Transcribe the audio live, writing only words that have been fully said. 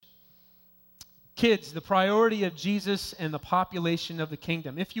Kids, the priority of Jesus and the population of the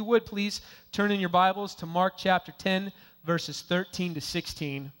kingdom. If you would, please turn in your Bibles to Mark chapter 10, verses 13 to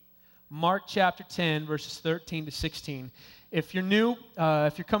 16. Mark chapter 10, verses 13 to 16. If you're new,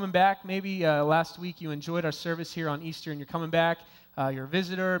 if you're coming back, maybe last week you enjoyed our service here on Easter and you're coming back, you're a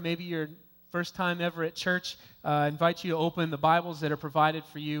visitor, maybe you're first time ever at church, I invite you to open the Bibles that are provided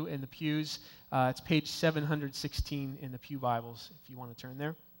for you in the pews. It's page 716 in the Pew Bibles, if you want to turn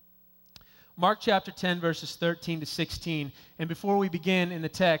there. Mark chapter 10, verses 13 to 16. And before we begin in the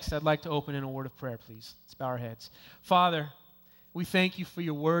text, I'd like to open in a word of prayer, please. Let's bow our heads. Father, we thank you for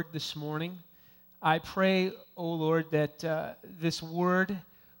your word this morning. I pray, O Lord, that this word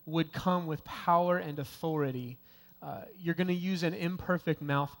would come with power and authority. You're going to use an imperfect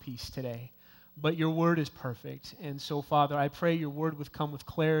mouthpiece today, but your word is perfect. And so, Father, I pray your word would come with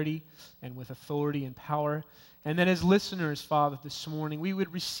clarity and with authority and power. And that as listeners, Father, this morning, we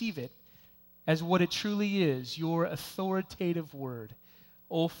would receive it as what it truly is, your authoritative word.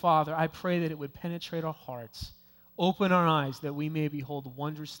 Oh, Father, I pray that it would penetrate our hearts, open our eyes, that we may behold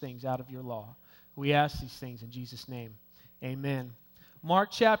wondrous things out of your law. We ask these things in Jesus' name. Amen. Mark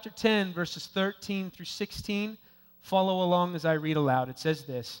chapter 10, verses 13 through 16. Follow along as I read aloud. It says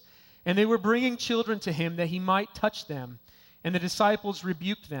this, "And they were bringing children to him that he might touch them, and the disciples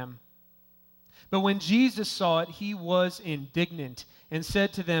rebuked them. But when Jesus saw it, he was indignant and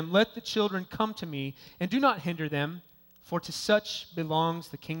said to them, 'Let the children come to me, and do not hinder them, for to such belongs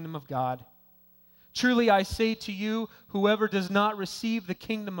the kingdom of God. Truly I say to you, whoever does not receive the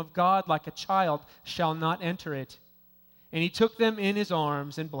kingdom of God like a child shall not enter it.' And he took them in his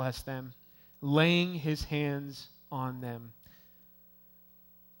arms and blessed them, laying his hands on them."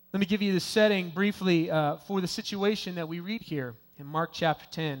 Let me give you the setting briefly for the situation that we read here in Mark chapter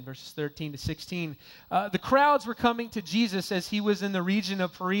 10, verses 13 to 16. The crowds were coming to Jesus as he was in the region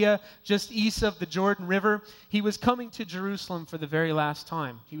of Perea, just east of the Jordan River. He was coming to Jerusalem for the very last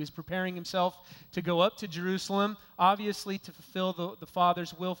time. He was preparing himself to go up to Jerusalem, obviously to fulfill the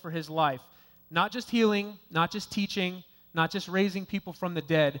Father's will for his life. Not just healing, not just teaching, not just raising people from the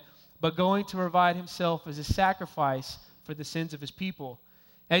dead, but going to provide himself as a sacrifice for the sins of his people.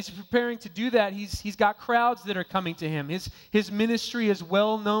 As he's preparing to do that, he's got crowds that are coming to him. His ministry is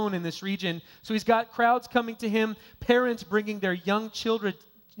well known in this region, so he's got crowds coming to him, parents bringing their young children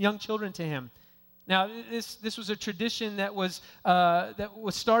to him. Now, this was a tradition that was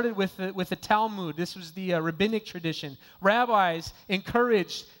started with the Talmud. This was the rabbinic tradition. Rabbis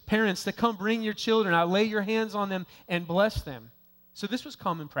encouraged parents to come bring your children. I'll lay your hands on them and bless them. So this was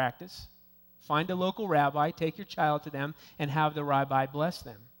common practice. Find a local rabbi, take your child to them, and have the rabbi bless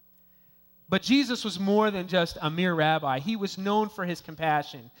them. But Jesus was more than just a mere rabbi. He was known for his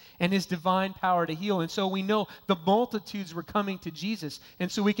compassion and his divine power to heal. And so we know the multitudes were coming to Jesus.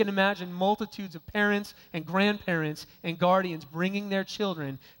 And so we can imagine multitudes of parents and grandparents and guardians bringing their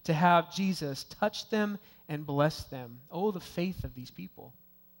children to have Jesus touch them and bless them. Oh, the faith of these people.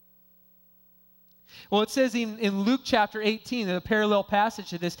 Well, it says in Luke chapter 18, a parallel passage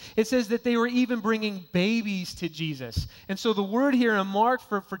to this, it says that they were even bringing babies to Jesus. And so the word here in Mark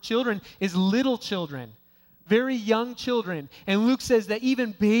for children is little children, very young children. And Luke says that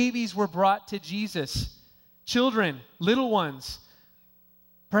even babies were brought to Jesus. Children, little ones.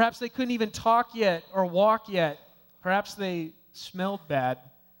 Perhaps they couldn't even talk yet or walk yet. Perhaps they smelled bad.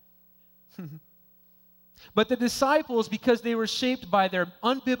 But the disciples, because they were shaped by their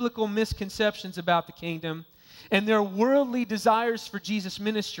unbiblical misconceptions about the kingdom and their worldly desires for Jesus'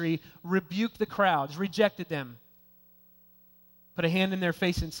 ministry, rebuked the crowds, rejected them, put a hand in their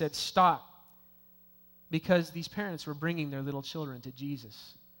face and said, "Stop," because these parents were bringing their little children to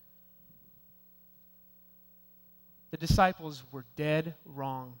Jesus. The disciples were dead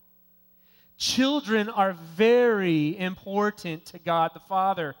wrong. Children are very important to God the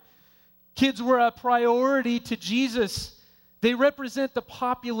Father. Kids were a priority to Jesus. They represent the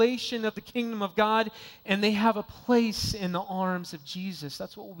population of the kingdom of God, and they have a place in the arms of Jesus.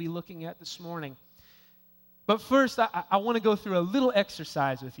 That's what we'll be looking at this morning. But first, I want to go through a little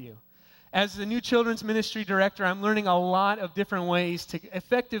exercise with you. As the new children's ministry director, I'm learning a lot of different ways to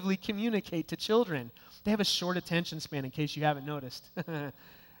effectively communicate to children. They have a short attention span, in case you haven't noticed.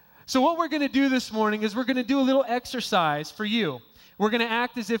 So what we're going to do this morning is we're going to do a little exercise for you. We're going to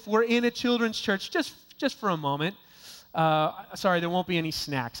act as if we're in a children's church just for a moment. Sorry, there won't be any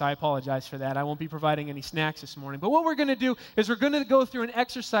snacks. I apologize for that. I won't be providing any snacks this morning. But what we're going to do is we're going to go through an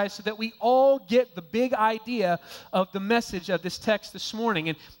exercise so that we all get the big idea of the message of this text this morning.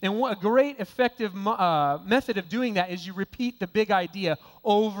 And a great effective method of doing that is you repeat the big idea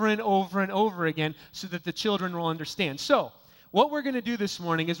over and over and over again so that the children will understand. So what we're going to do this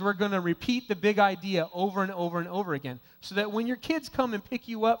morning is we're going to repeat the big idea over and over and over again so that when your kids come and pick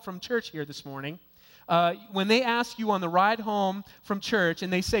you up from church here this morning, when they ask you on the ride home from church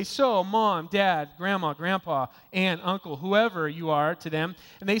and they say, so, mom, dad, grandma, grandpa, aunt, uncle, whoever you are to them,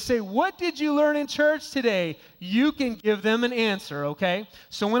 and they say, what did you learn in church today? You can give them an answer, okay?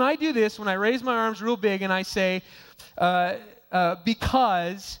 So when I do this, when I raise my arms real big and I say,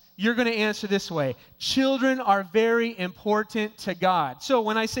 because you're going to answer this way. Children are very important to God. So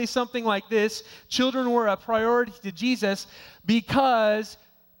when I say something like this, children were a priority to Jesus because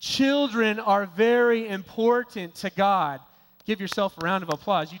children are very important to God. Give yourself a round of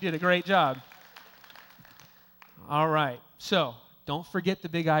applause. You did a great job. All right. So don't forget the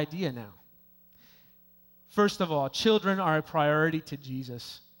big idea now. First of all, children are a priority to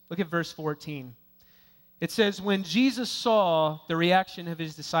Jesus. Look at verse 14. It says, when Jesus saw the reaction of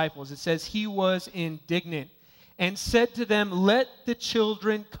his disciples, it says, he was indignant and said to them, let the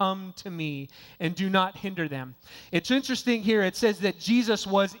children come to me and do not hinder them. It's interesting here. It says that Jesus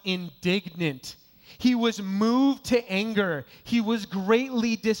was indignant. He was moved to anger. He was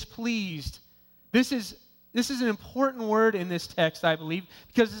greatly displeased. This is an important word in this text, I believe,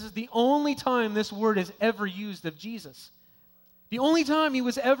 because this is the only time this word is ever used of Jesus. The only time he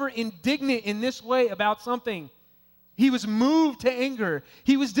was ever indignant in this way about something. He was moved to anger.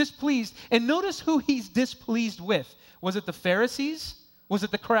 He was displeased. And notice who he's displeased with. Was it the Pharisees? Was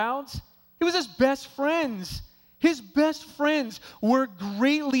it the crowds? It was his best friends. His best friends were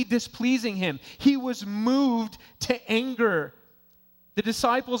greatly displeasing him. He was moved to anger. The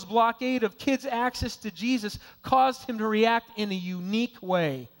disciples' blockade of kids' access to Jesus caused him to react in a unique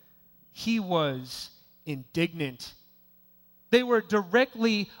way. He was indignant. They were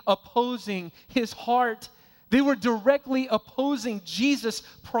directly opposing his heart. They were directly opposing Jesus'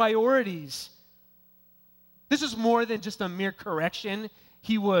 priorities. This is more than just a mere correction.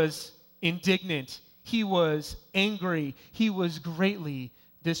 He was indignant. He was angry. He was greatly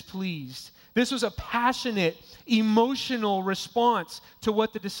displeased. This was a passionate, emotional response to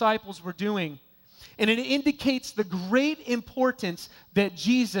what the disciples were doing. And it indicates the great importance that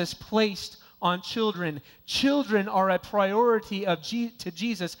Jesus placed on children. Children are a priority to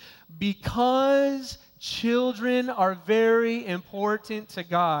Jesus because children are very important to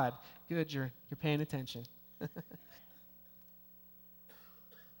God. Good, you're paying attention.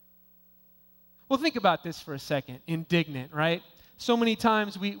 Well, think about this for a second. Indignant, right? So many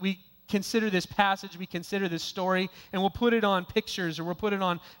times we consider this passage, we consider this story, and we'll put it on pictures or we'll put it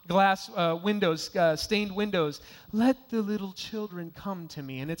on glass windows, stained windows. Let the little children come to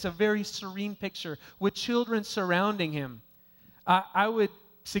me. And it's a very serene picture with children surrounding him. I would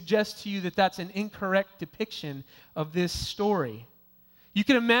suggest to you that that's an incorrect depiction of this story. You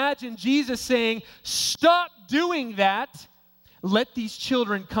can imagine Jesus saying, stop doing that. Let these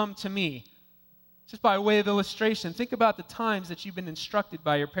children come to me. Just by way of illustration, think about the times that you've been instructed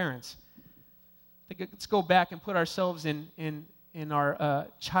by your parents. Let's go back and put ourselves in our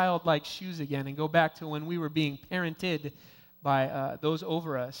childlike shoes again and go back to when we were being parented by those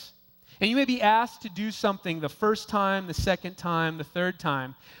over us. And you may be asked to do something the first time, the second time, the third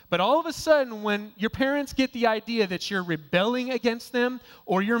time. But all of a sudden, when your parents get the idea that you're rebelling against them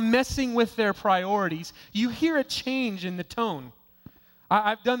or you're messing with their priorities, you hear a change in the tone.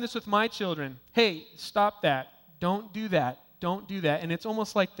 I've done this with my children. Hey, stop that. Don't do that. Don't do that. And it's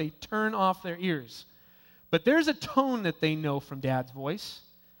almost like they turn off their ears. But there's a tone that they know from Dad's voice.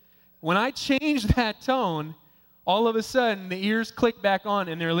 When I change that tone, all of a sudden the ears click back on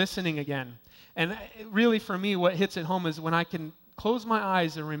and they're listening again. And really for me, what hits it home is when I can close my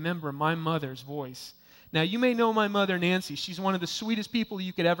eyes and remember my mother's voice. Now, you may know my mother, Nancy. She's one of the sweetest people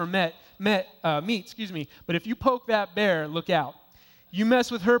you could ever meet. But if you poke that bear, look out. You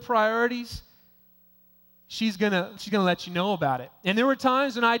mess with her priorities, she's gonna let you know about it. And there were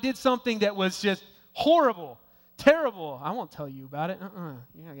times when I did something that was just horrible, terrible. I won't tell you about it.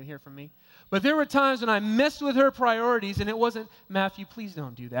 You're not gonna hear from me. But there were times when I messed with her priorities, and it wasn't, Matthew, please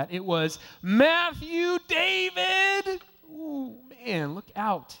don't do that. It was, Matthew, David. Ooh, man, look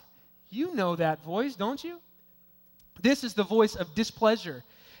out. You know that voice, don't you? This is the voice of displeasure.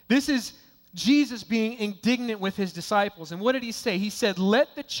 This is Jesus being indignant with his disciples. And what did he say? He said,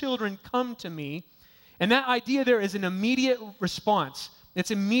 let the children come to me. And that idea there is an immediate response.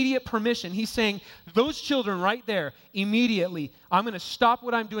 It's immediate permission. He's saying, those children right there, immediately, I'm going to stop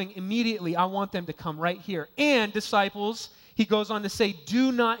what I'm doing immediately. I want them to come right here. And disciples, he goes on to say,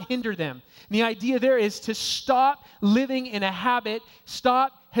 do not hinder them. And the idea there is to stop living in a habit,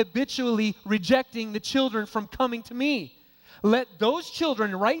 stop habitually rejecting the children from coming to me. Let those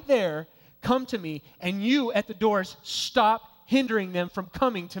children right there come to me, and you at the doors, stop hindering them from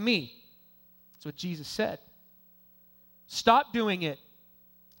coming to me. That's what Jesus said. Stop doing it.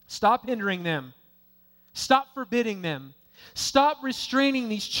 Stop hindering them. Stop forbidding them. Stop restraining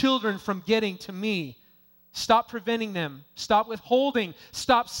these children from getting to me. Stop preventing them. Stop withholding.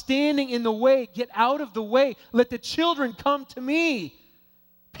 Stop standing in the way. Get out of the way. Let the children come to me.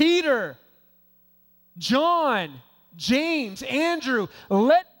 Peter, John, James, Andrew,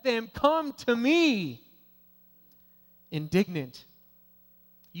 let them come to me. Indignant.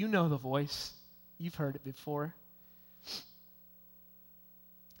 You know the voice. You've heard it before.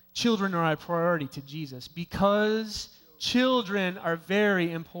 Children are a priority to Jesus because children are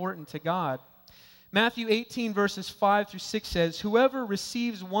very important to God. Matthew 18 verses 5 through 6 says, "Whoever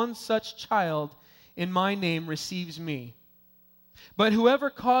receives one such child in my name receives me. But whoever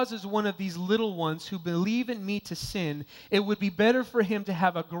causes one of these little ones who believe in me to sin, it would be better for him to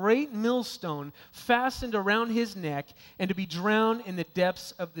have a great millstone fastened around his neck and to be drowned in the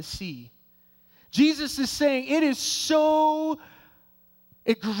depths of the sea." Jesus is saying it is so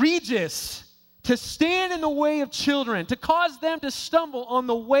egregious to stand in the way of children, to cause them to stumble on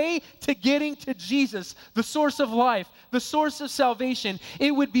the way to getting to Jesus, the source of life, the source of salvation. It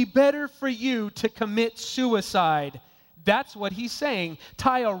would be better for you to commit suicide. That's what he's saying.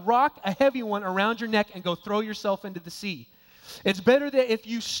 Tie a rock, a heavy one, around your neck and go throw yourself into the sea. It's better that if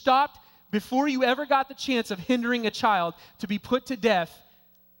you stopped before you ever got the chance of hindering a child to be put to death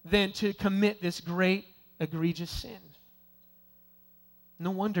than to commit this great, egregious sin. No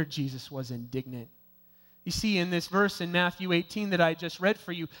wonder Jesus was indignant. You see, in this verse in Matthew 18 that I just read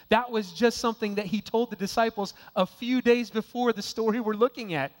for you, that was just something that he told the disciples a few days before the story we're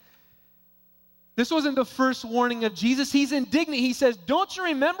looking at. This wasn't the first warning of Jesus. He's indignant. He says, "Don't you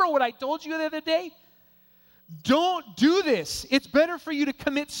remember what I told you the other day? Don't do this. It's better for you to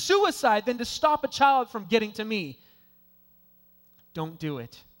commit suicide than to stop a child from getting to me. Don't do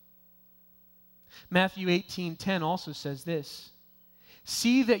it." Matthew 18:10 also says this,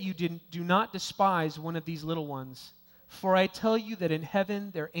 "See that you do not despise one of these little ones, for I tell you that in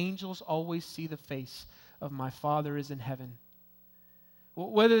heaven their angels always see the face of my Father is in heaven."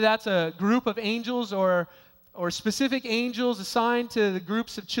 Whether that's a group of angels or specific angels assigned to the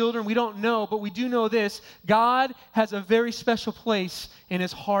groups of children, we don't know, but we do know this: God has a very special place in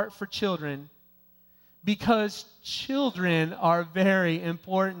his heart for children because children are very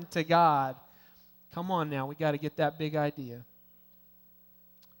important to God. Come on now, we got to get that big idea.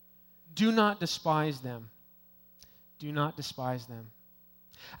 Do not despise them. Do not despise them.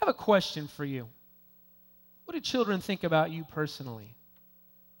 I have a question for you. What do children think about you personally?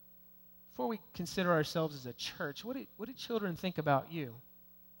 Before we consider ourselves as a church, what do children think about you?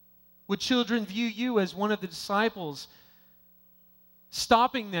 Would children view you as one of the disciples,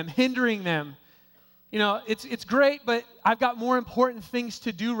 stopping them, hindering them? You know, it's great, but I've got more important things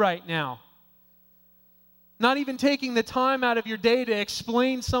to do right now. Not even taking the time out of your day to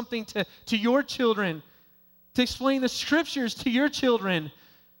explain something to your children, to explain the scriptures to your children,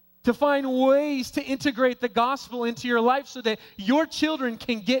 to find ways to integrate the gospel into your life so that your children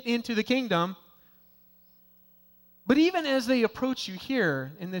can get into the kingdom. But even as they approach you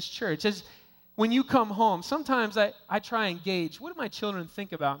here in this church, as when you come home, sometimes I try and gauge, what do my children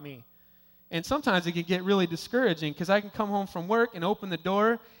think about me? And sometimes it can get really discouraging because I can come home from work and open the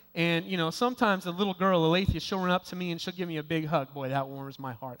door, and, you know, sometimes the little girl, Alethea, she'll run up to me and she'll give me a big hug. Boy, that warms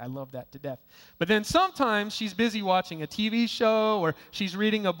my heart. I love that to death. But then sometimes she's busy watching a TV show, or she's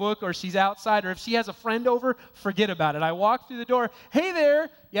reading a book, or she's outside, or if she has a friend over, forget about it. I walk through the door, "Hey there."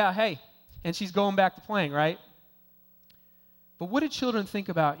 "Yeah, hey." And she's going back to playing, right? But what do children think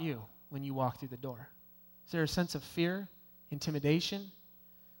about you when you walk through the door? Is there a sense of fear, intimidation,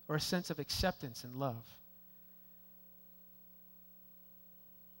 or a sense of acceptance and love?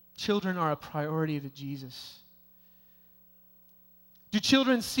 Children are a priority to Jesus. Do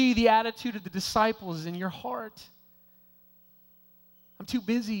children see the attitude of the disciples in your heart? "I'm too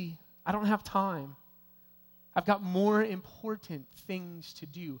busy. I don't have time. I've got more important things to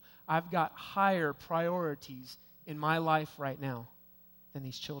do. I've got higher priorities in my life right now than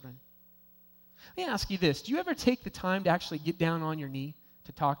these children." Let me ask you this. Do you ever take the time to actually get down on your knee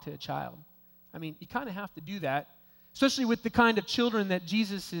to talk to a child? I mean, you kind of have to do that, especially with the kind of children that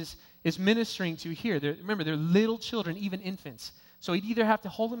Jesus is ministering to here. Remember, they're little children, even infants. So he'd either have to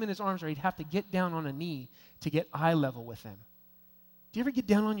hold them in his arms or he'd have to get down on a knee to get eye level with them. Do you ever get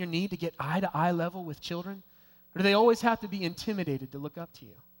down on your knee to get eye to eye level with children? Or do they always have to be intimidated to look up to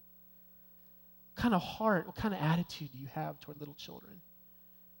you? What kind of heart, what kind of attitude do you have toward little children?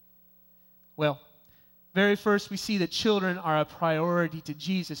 Well, very first we see that children are a priority to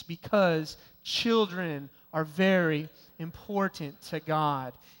Jesus because children are very important to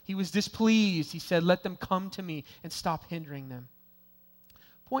God. He was displeased. He said, let them come to me and stop hindering them.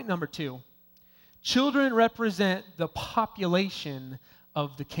 Point number 2, children represent the population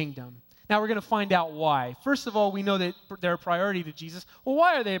of the kingdom. Now we're going to find out why. First of all, we know that they're a priority to Jesus. Well,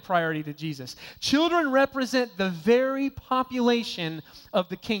 why are they a priority to Jesus? Children represent the very population of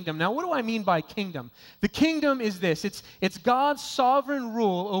the kingdom. Now, what do I mean by kingdom? The kingdom is this. It's God's sovereign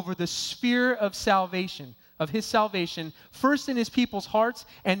rule over the sphere of salvation, of his salvation, first in his people's hearts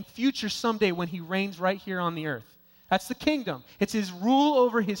and future someday when he reigns right here on the earth. That's the kingdom. It's his rule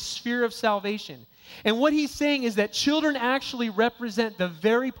over his sphere of salvation. And what he's saying is that children actually represent the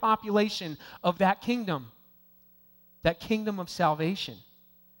very population of that kingdom of salvation.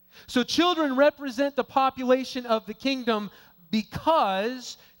 So children represent the population of the kingdom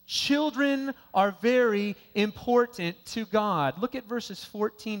because children are very important to God. Look at verses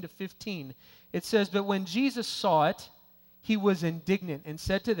 14 to 15. It says, but when Jesus saw it, he was indignant and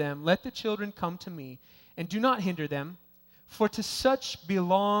said to them, let the children come to me, and do not hinder them, for to such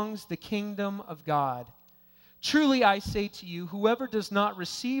belongs the kingdom of God. Truly I say to you, whoever does not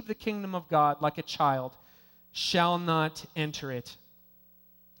receive the kingdom of God like a child shall not enter it.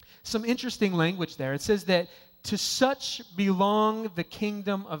 Some interesting language there. It says that to such belong the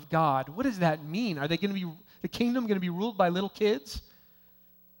kingdom of God. What does that mean? Are they going to be the kingdom going to be ruled by little kids?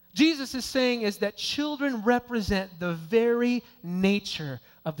 Jesus is saying is that children represent the very nature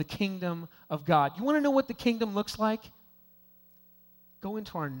of the kingdom of God. You want to know what the kingdom looks like? Go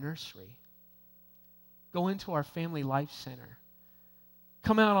into our nursery. Go into our family life center.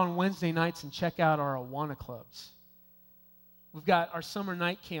 Come out on Wednesday nights and check out our Awana clubs. We've got our summer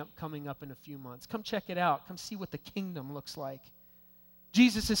night camp coming up in a few months. Come check it out. Come see what the kingdom looks like.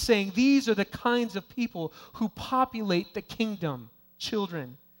 Jesus is saying these are the kinds of people who populate the kingdom,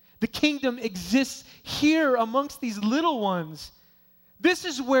 children. The kingdom exists here amongst these little ones. This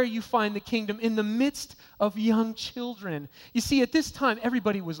is where you find the kingdom, in the midst of young children. You see, at this time,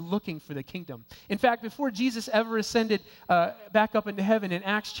 everybody was looking for the kingdom. In fact, before Jesus ever ascended back up into heaven in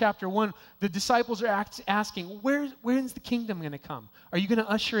Acts chapter 1, the disciples are asking, when's the kingdom going to come? Are you going to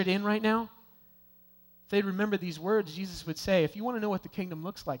usher it in right now? If they'd remember these words, Jesus would say, if you want to know what the kingdom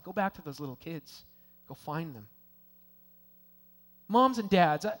looks like, go back to those little kids. Go find them. Moms and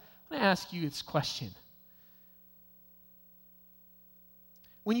dads, I want to ask you this question.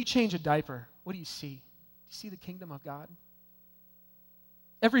 When you change a diaper, what do you see? Do you see the kingdom of God?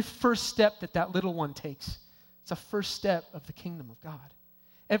 Every first step that little one takes, it's a first step of the kingdom of God.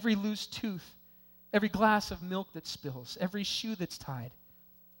 Every loose tooth, every glass of milk that spills, every shoe that's tied,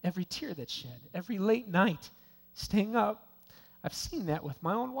 every tear that's shed, every late night staying up. I've seen that with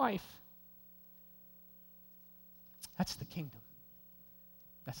my own wife. That's the kingdom.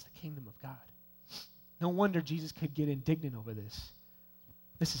 That's the kingdom of God. No wonder Jesus could get indignant over this.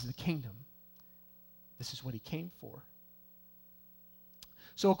 This is the kingdom. This is what he came for.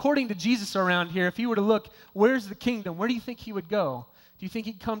 So according to Jesus around here, if he were to look, where's the kingdom? Where do you think he would go? Do you think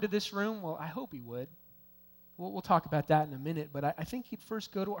he'd come to this room? Well, I hope he would. We'll talk about that in a minute, but I think he'd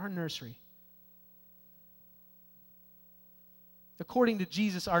first go to our nursery. According to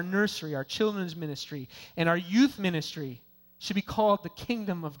Jesus, our nursery, our children's ministry, and our youth ministry should be called the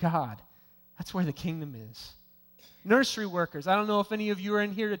kingdom of God. That's where the kingdom is. Nursery workers. I don't know if any of you are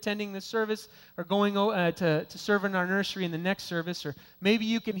in here attending this service or going to serve in our nursery in the next service, or maybe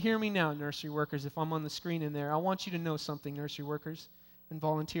you can hear me now, nursery workers, if I'm on the screen in there. I want you to know something, nursery workers and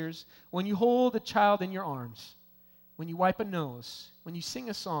volunteers. When you hold a child in your arms, when you wipe a nose, when you sing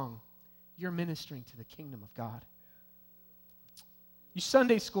a song, you're ministering to the kingdom of God. You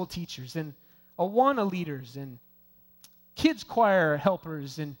Sunday school teachers and Awana leaders and kids choir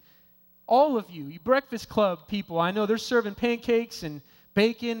helpers and all of you breakfast club people, I know they're serving pancakes and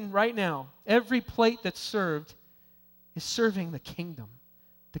bacon right now. Every plate that's served is serving the kingdom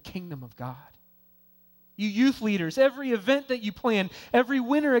of God. You youth leaders, every event that you plan, every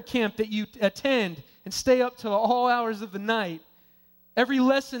winter camp that you attend and stay up till all hours of the night, every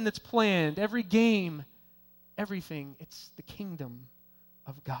lesson that's planned, every game, everything, it's the kingdom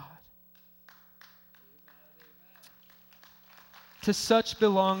of God. To such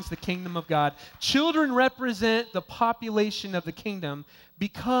belongs the kingdom of God. Children represent the population of the kingdom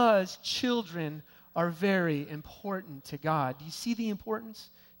because children are very important to God. Do you see the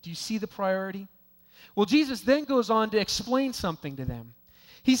importance? Do you see the priority? Well, Jesus then goes on to explain something to them.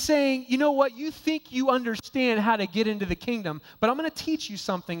 He's saying, you know what? You think you understand how to get into the kingdom, but I'm going to teach you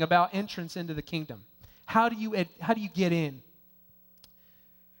something about entrance into the kingdom. How do you get in?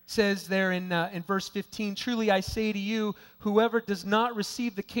 says there in verse 15, "Truly I say to you, whoever does not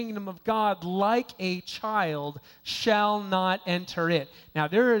receive the kingdom of God like a child shall not enter it." Now,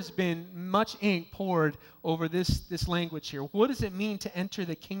 there has been much ink poured over this language here. What does it mean to enter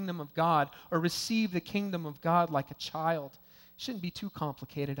the kingdom of God or receive the kingdom of God like a child? It shouldn't be too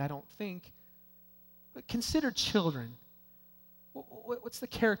complicated, I don't think. But consider children. What's the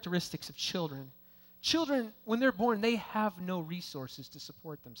characteristics of children? Children, when they're born, they have no resources to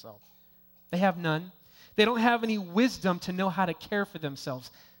support themselves. They have none. They don't have any wisdom to know how to care for themselves.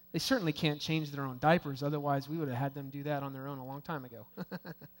 They certainly can't change their own diapers. Otherwise, we would have had them do that on their own a long time ago.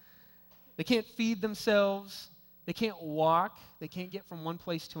 They can't feed themselves. They can't walk. They can't get from one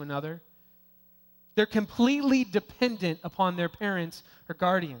place to another. They're completely dependent upon their parents or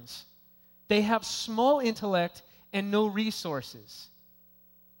guardians. They have small intellect and no resources.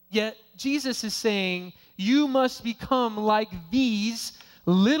 Yet Jesus is saying, you must become like these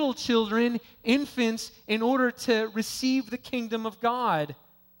little children, infants, in order to receive the kingdom of God.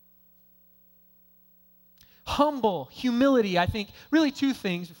 Humble, humility, I think, really two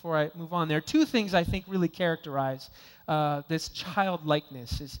things before I move on there. Two things I think really characterize this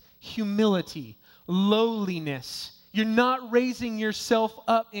childlikeness is humility, lowliness. You're not raising yourself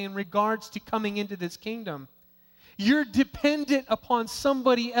up in regards to coming into this kingdom. You're dependent upon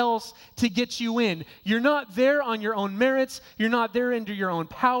somebody else to get you in. You're not there on your own merits. You're not there under your own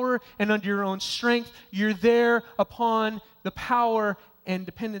power and under your own strength. You're there upon the power and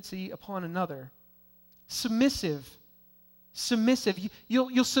dependency upon another. Submissive.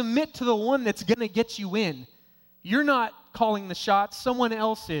 You'll submit to the one that's going to get you in. You're not calling the shots. Someone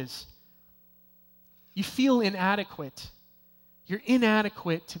else is. You feel inadequate. You're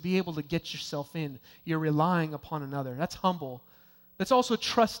inadequate to be able to get yourself in. You're relying upon another. That's humble. That's also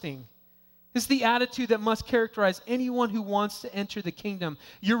trusting. It's the attitude that must characterize anyone who wants to enter the kingdom.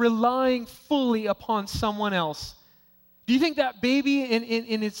 You're relying fully upon someone else. Do you think that baby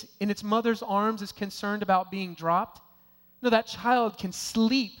in its mother's arms is concerned about being dropped? No, that child can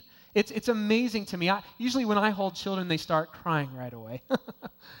sleep. It's amazing to me. Usually when I hold children, they start crying right away.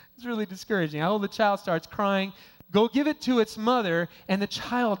 It's really discouraging. I hold the child, starts crying. Go give it to its mother, and the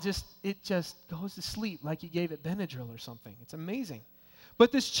child just goes to sleep like you gave it Benadryl or something. It's amazing.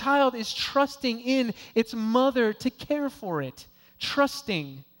 But this child is trusting in its mother to care for it.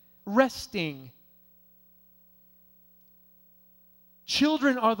 Trusting, resting.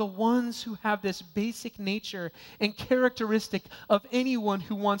 Children are the ones who have this basic nature and characteristic of anyone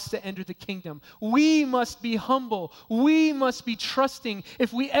who wants to enter the kingdom. We must be humble. We must be trusting.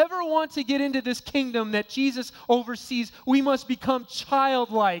 If we ever want to get into this kingdom that Jesus oversees, we must become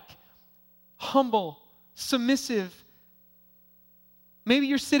childlike, humble, submissive. Maybe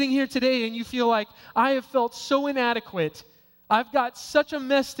you're sitting here today and you feel like, I have felt so inadequate. I've got such a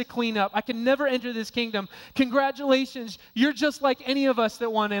mess to clean up. I can never enter this kingdom. Congratulations. You're just like any of us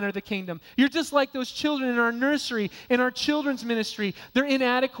that want to enter the kingdom. You're just like those children in our nursery, in our children's ministry. They're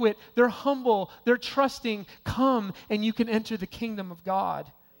inadequate. They're humble. They're trusting. Come and you can enter the kingdom of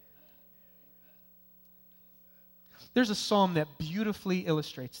God. There's a psalm that beautifully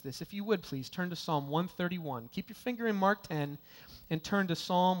illustrates this. If you would, please, turn to Psalm 131. Keep your finger in Mark 10 and turn to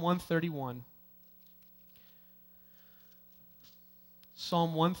Psalm 131.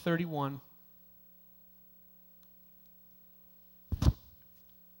 Psalm 131.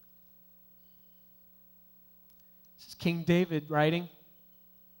 This is King David writing,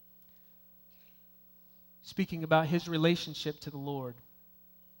 speaking about his relationship to the Lord,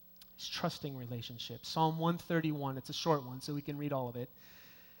 his trusting relationship. Psalm 131, it's a short one, so we can read all of it. It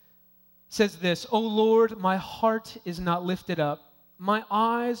says this, O Lord, my heart is not lifted up, my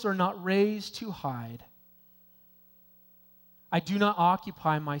eyes are not raised to hide. I do not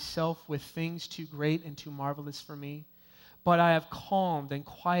occupy myself with things too great and too marvelous for me, but I have calmed and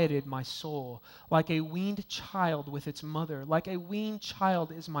quieted my soul like a weaned child with its mother. Like a weaned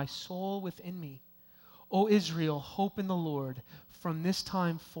child is my soul within me. O Israel, hope in the Lord from this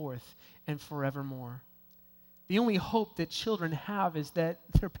time forth and forevermore. The only hope that children have is that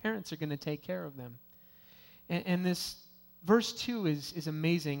their parents are going to take care of them. And this Verse 2 is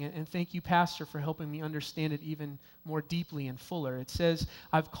amazing, and thank you, Pastor, for helping me understand it even more deeply and fuller. It says,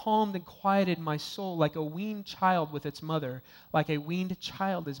 I've calmed and quieted my soul like a weaned child with its mother. Like a weaned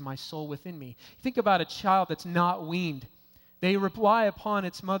child is my soul within me. Think about a child that's not weaned. They rely upon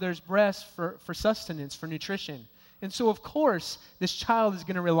its mother's breast for sustenance, for nutrition. And so, of course, this child is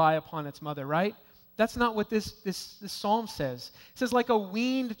going to rely upon its mother, right? That's not what this psalm says. It says, like a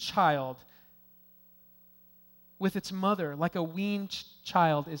weaned child with its mother, like a weaned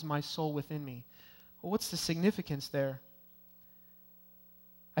child is my soul within me. Well, what's the significance there?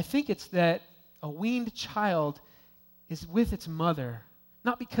 I I think it's that a weaned child is with its mother,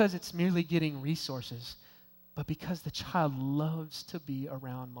 not because it's merely getting resources, but because the child loves to be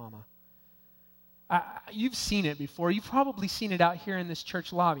around mama. You've seen it before. You've probably seen it out here in this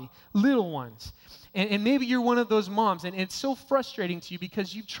church lobby. Little ones. And maybe you're one of those moms, and it's so frustrating to you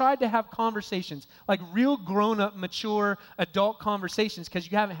because you've tried to have conversations, like real grown-up, mature, adult conversations,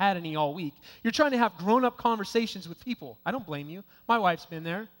 because you haven't had any all week. You're trying to have grown-up conversations with people. I don't blame you. My wife's been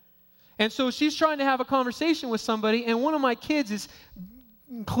there. And so she's trying to have a conversation with somebody, and one of my kids is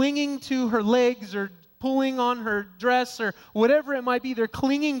clinging to her legs or pulling on her dress or whatever it might be. They're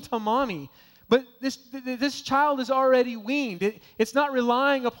clinging to mommy. But this child is already weaned. It's not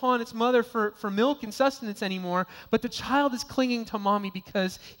relying upon its mother for milk and sustenance anymore, but the child is clinging to mommy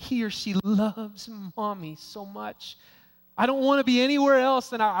because he or she loves mommy so much. I don't want to be anywhere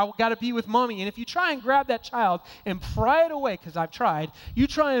else, and I got to be with mommy. And if you try and grab that child and pry it away, because I've tried, you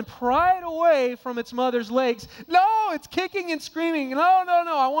try and pry it away from its mother's legs. No, it's kicking and screaming. No,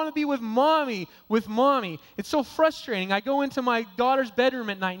 I want to be with mommy, It's so frustrating. I go into my daughter's bedroom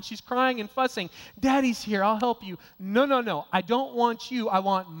at night, and she's crying and fussing. Daddy's here, I'll help you. No, I don't want you. I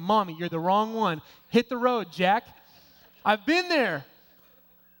want mommy. You're the wrong one. Hit the road, Jack. I've been there.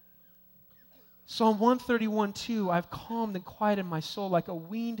 Psalm 131:2, I've calmed and quieted my soul like a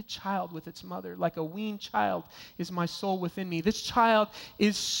weaned child with its mother. Like a weaned child is my soul within me. This child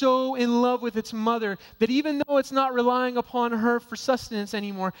is so in love with its mother that even though it's not relying upon her for sustenance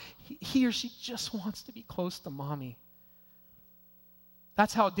anymore, he or she just wants to be close to mommy.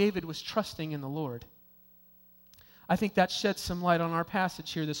 That's how David was trusting in the Lord. I think that sheds some light on our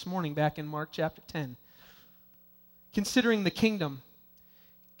passage here this morning back in Mark chapter 10. Considering the kingdom.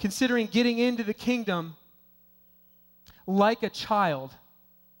 Considering getting into the kingdom like a child,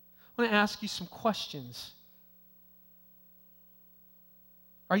 I want to ask you some questions.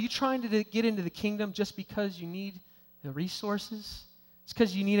 Are you trying to get into the kingdom just because you need the resources? It's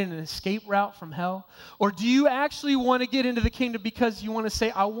because you need an escape route from hell? Or do you actually want to get into the kingdom because you want to say,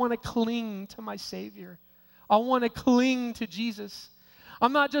 I want to cling to my Savior. I want to cling to Jesus.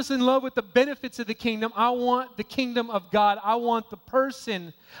 I'm not just in love with the benefits of the kingdom. I want the kingdom of God. I want the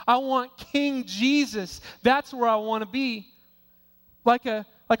person. I want King Jesus. That's where I want to be. Like a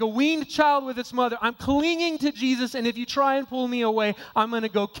weaned child with its mother. I'm clinging to Jesus, and if you try and pull me away, I'm going to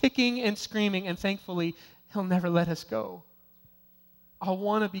go kicking and screaming, and thankfully, He'll never let us go. I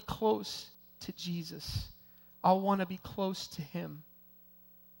want to be close to Jesus. I want to be close to Him.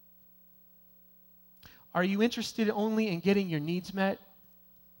 Are you interested only in getting your needs met?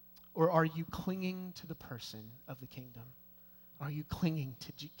 Or are you clinging to the person of the kingdom? Are you clinging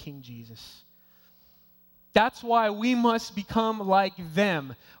to King Jesus? That's why we must become like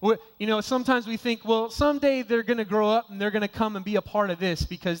them. Sometimes we think, well, someday they're going to grow up and they're going to come and be a part of this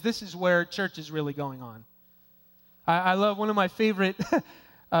because this is where church is really going on. I love one of my favorite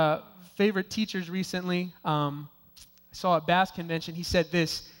teachers recently. I saw at Bass Convention. He said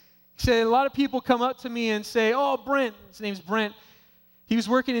this. He said, a lot of people come up to me and say, oh, Brent, his name's Brent. He was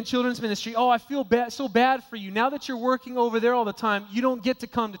working in children's ministry. Oh, I feel so bad for you. Now that you're working over there all the time, you don't get to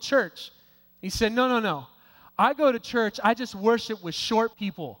come to church. He said, no. I go to church. I just worship with short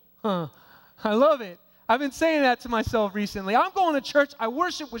people. I love it. I've been saying that to myself recently. I'm going to church. I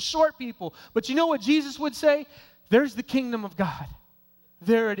worship with short people. But you know what Jesus would say? There's the kingdom of God.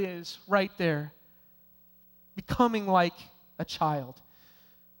 There it is, right there. Becoming like a child.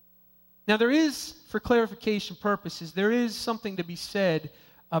 Now there is, for clarification purposes, there is something to be said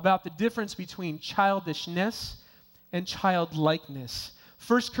about the difference between childishness and childlikeness.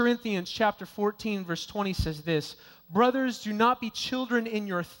 1 Corinthians chapter 14, verse 20 says this, brothers, do not be children in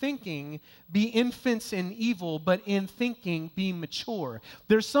your thinking, be infants in evil, but in thinking be mature.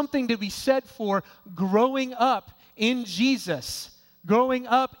 There's something to be said for growing up in Jesus. Growing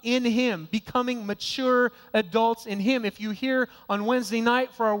up in Him, becoming mature adults in Him. If you hear on Wednesday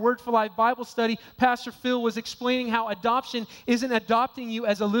night for our Word for Life Bible study, Pastor Phil was explaining how adoption isn't adopting you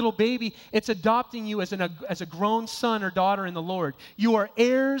as a little baby, it's adopting you as a grown son or daughter in the Lord. You are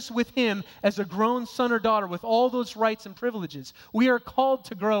heirs with Him as a grown son or daughter with all those rights and privileges. We are called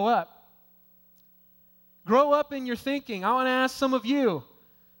to grow up. Grow up in your thinking. I want to ask some of you,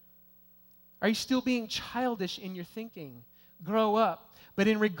 are you still being childish in your thinking? Grow up. But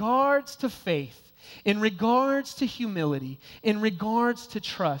in regards to faith, in regards to humility, in regards to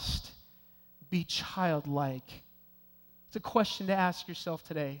trust, be childlike. It's a question to ask yourself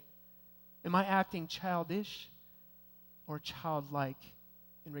today. Am I acting childish or childlike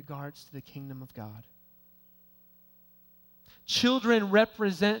in regards to the kingdom of God? Children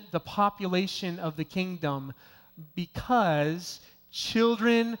represent the population of the kingdom because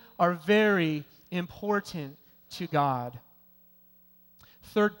Children are very important to God.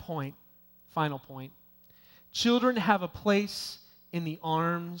 Third point, final point. Children have a place in the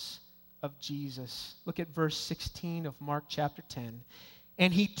arms of Jesus. Look at verse 16 of Mark chapter 10.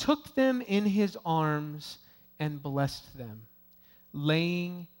 And he took them in his arms and blessed them,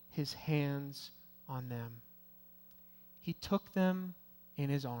 laying his hands on them. He took them in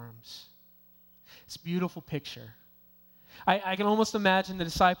his arms. It's a beautiful picture. I can almost imagine the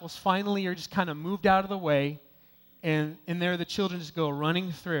disciples finally are just kind of moved out of the way, and there the children just go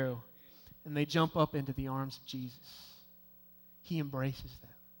running through, and they jump up into the arms of Jesus. He embraces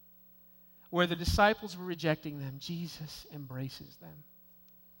them. Where the disciples were rejecting them, Jesus embraces them.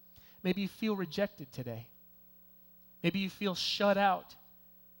 Maybe you feel rejected today. Maybe you feel shut out.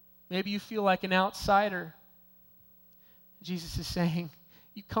 Maybe you feel like an outsider. Jesus is saying,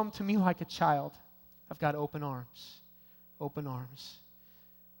 you come to me like a child. I've got open arms. Open arms.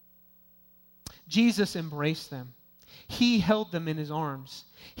 Jesus embraced them. He held them in his arms.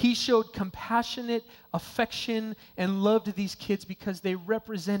 He showed compassionate affection and love to these kids because they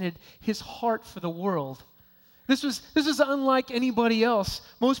represented his heart for the world. This was unlike anybody else.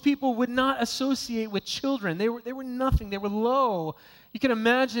 Most people would not associate with children. They were nothing. They were low. You can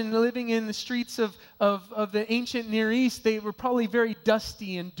imagine living in the streets of the ancient Near East. They were probably very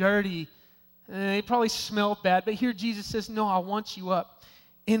dusty and dirty. And they probably smelled bad. But here Jesus says, no, I want you up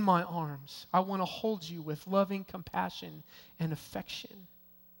in my arms. I want to hold you with loving compassion and affection.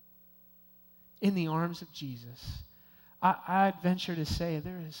 In the arms of Jesus. I'd venture to say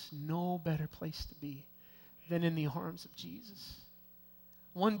there is no better place to be than in the arms of Jesus.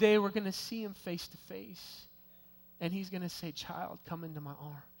 One day we're going to see him face to face. And he's going to say, child, come into my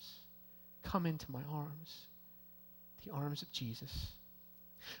arms. Come into my arms. The arms of Jesus.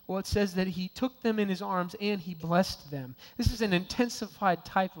 Well, it says that he took them in his arms and he blessed them. This is an intensified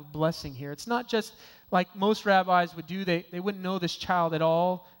type of blessing here. It's not just like most rabbis would do. They wouldn't know this child at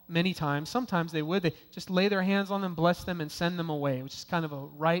all many times. Sometimes they would. They just lay their hands on them, bless them, and send them away, which is kind of a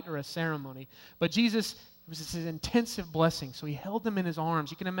rite or a ceremony. But Jesus, it was this intensive blessing. So he held them in his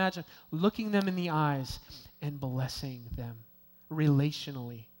arms. You can imagine looking them in the eyes and blessing them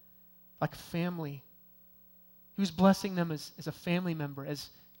relationally, like family. He was blessing them as a family member, as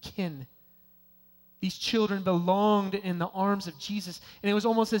kin. These children belonged in the arms of Jesus, and it was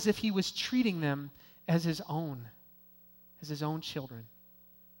almost as if he was treating them as his own children.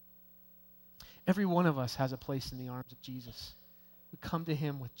 Every one of us has a place in the arms of Jesus. We come to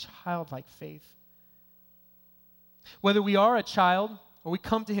him with childlike faith. Whether we are a child or we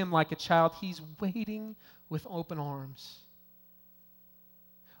come to him like a child, he's waiting with open arms.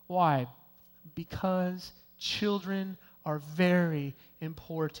 Why? Because children are very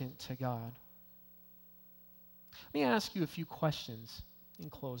important to God. Let me ask you a few questions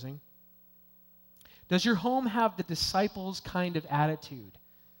in closing. Does your home have the disciples' kind of attitude?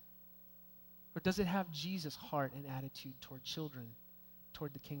 Or does it have Jesus' heart and attitude toward children,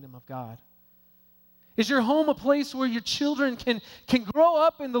 toward the kingdom of God? Is your home a place where your children can grow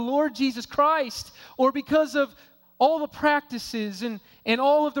up in the Lord Jesus Christ? Or because of all the practices and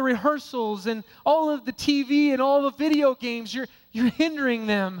all of the rehearsals and all of the TV and all the video games, you're hindering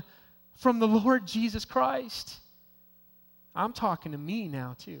them from the Lord Jesus Christ? I'm talking to me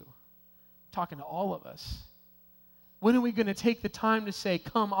now too. I'm talking to all of us. When are we going to take the time to say,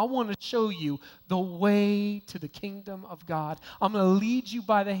 come, I want to show you the way to the kingdom of God. I'm going to lead you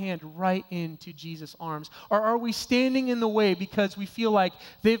by the hand right into Jesus' arms. Or are we standing in the way because we feel like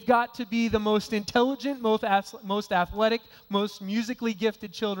they've got to be the most intelligent, most athletic, most musically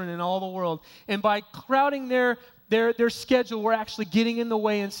gifted children in all the world? And by crowding their schedule, we're actually getting in the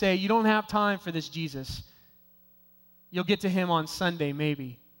way and say, you don't have time for this Jesus. You'll get to him on Sunday,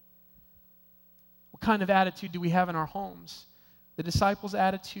 maybe. What kind of attitude do we have in our homes? The disciples'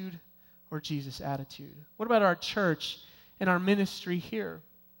 attitude or Jesus' attitude? What about our church and our ministry here?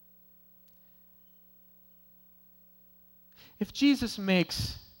 If Jesus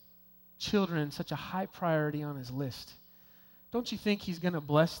makes children such a high priority on his list, don't you think he's going to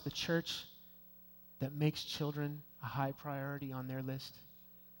bless the church that makes children a high priority on their list?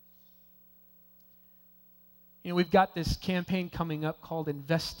 You know, we've got this campaign coming up called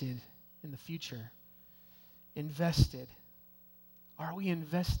Invested in the Future. Invested. Are we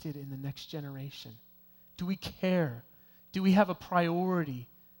invested in the next generation? Do we care? Do we have a priority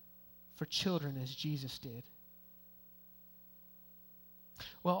for children as Jesus did?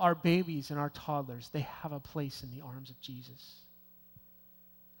 Well, our babies and our toddlers, they have a place in the arms of Jesus.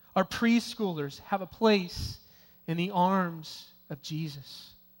 Our preschoolers have a place in the arms of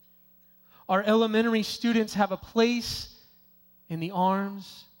Jesus. Our elementary students have a place in the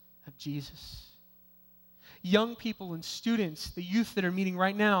arms of Jesus. Young people and students, the youth that are meeting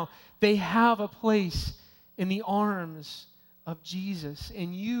right now, they have a place in the arms of Jesus.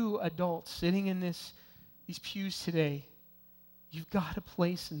 And you adults sitting in these pews today, you've got a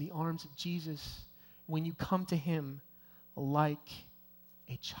place in the arms of Jesus when you come to him like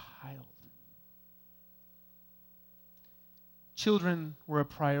a child. Children were a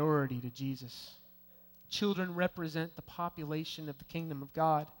priority to Jesus. Children represent the population of the kingdom of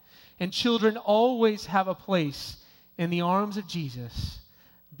God. And children always have a place in the arms of Jesus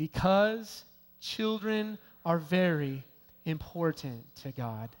because children are very important to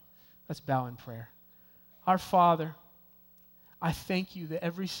God. Let's bow in prayer. Our Father, I thank you that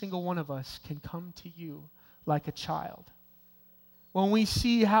every single one of us can come to you like a child. When we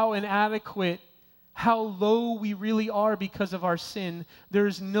see how inadequate, how low we really are because of our sin,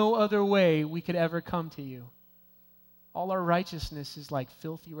 there's no other way we could ever come to you. All our righteousness is like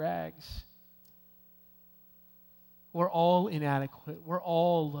filthy rags. We're all inadequate. We're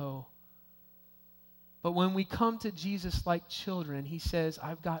all low. But when we come to Jesus like children, he says,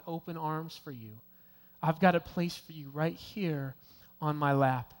 I've got open arms for you. I've got a place for you right here on my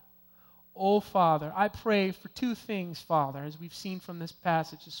lap. Oh, Father, I pray for two things, Father, as we've seen from this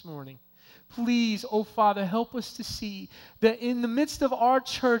passage this morning. Please, oh Father, help us to see that in the midst of our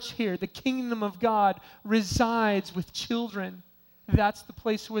church here, the kingdom of God resides with children. That's the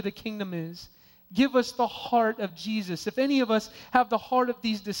place where the kingdom is. Give us the heart of Jesus. If any of us have the heart of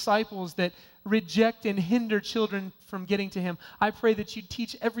these disciples that reject and hinder children from getting to him, I pray that you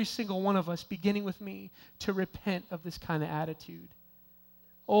teach every single one of us, beginning with me, to repent of this kind of attitude.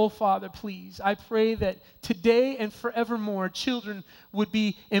 Oh, Father, please, I pray that today and forevermore, children would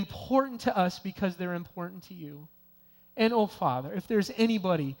be important to us because they're important to you. And, oh, Father, if there's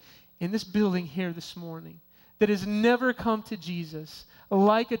anybody in this building here this morning that has never come to Jesus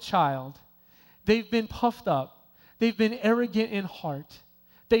like a child, they've been puffed up, they've been arrogant in heart,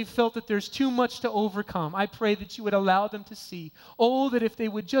 they've felt that there's too much to overcome, I pray that you would allow them to see, oh, that if they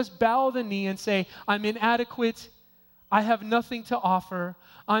would just bow the knee and say, I'm inadequate, I have nothing to offer,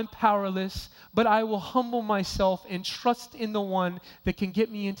 I'm powerless, but I will humble myself and trust in the one that can get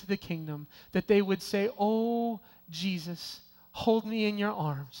me into the kingdom, that they would say, oh, Jesus, hold me in your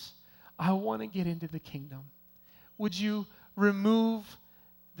arms. I want to get into the kingdom. Would you remove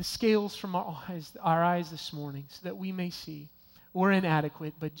the scales from our eyes this morning so that we may see we're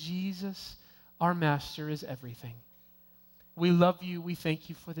inadequate, but Jesus, our Master, is everything. We love you. We thank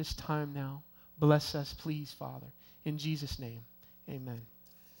you for this time now. Bless us, please, Father. In Jesus' name, amen.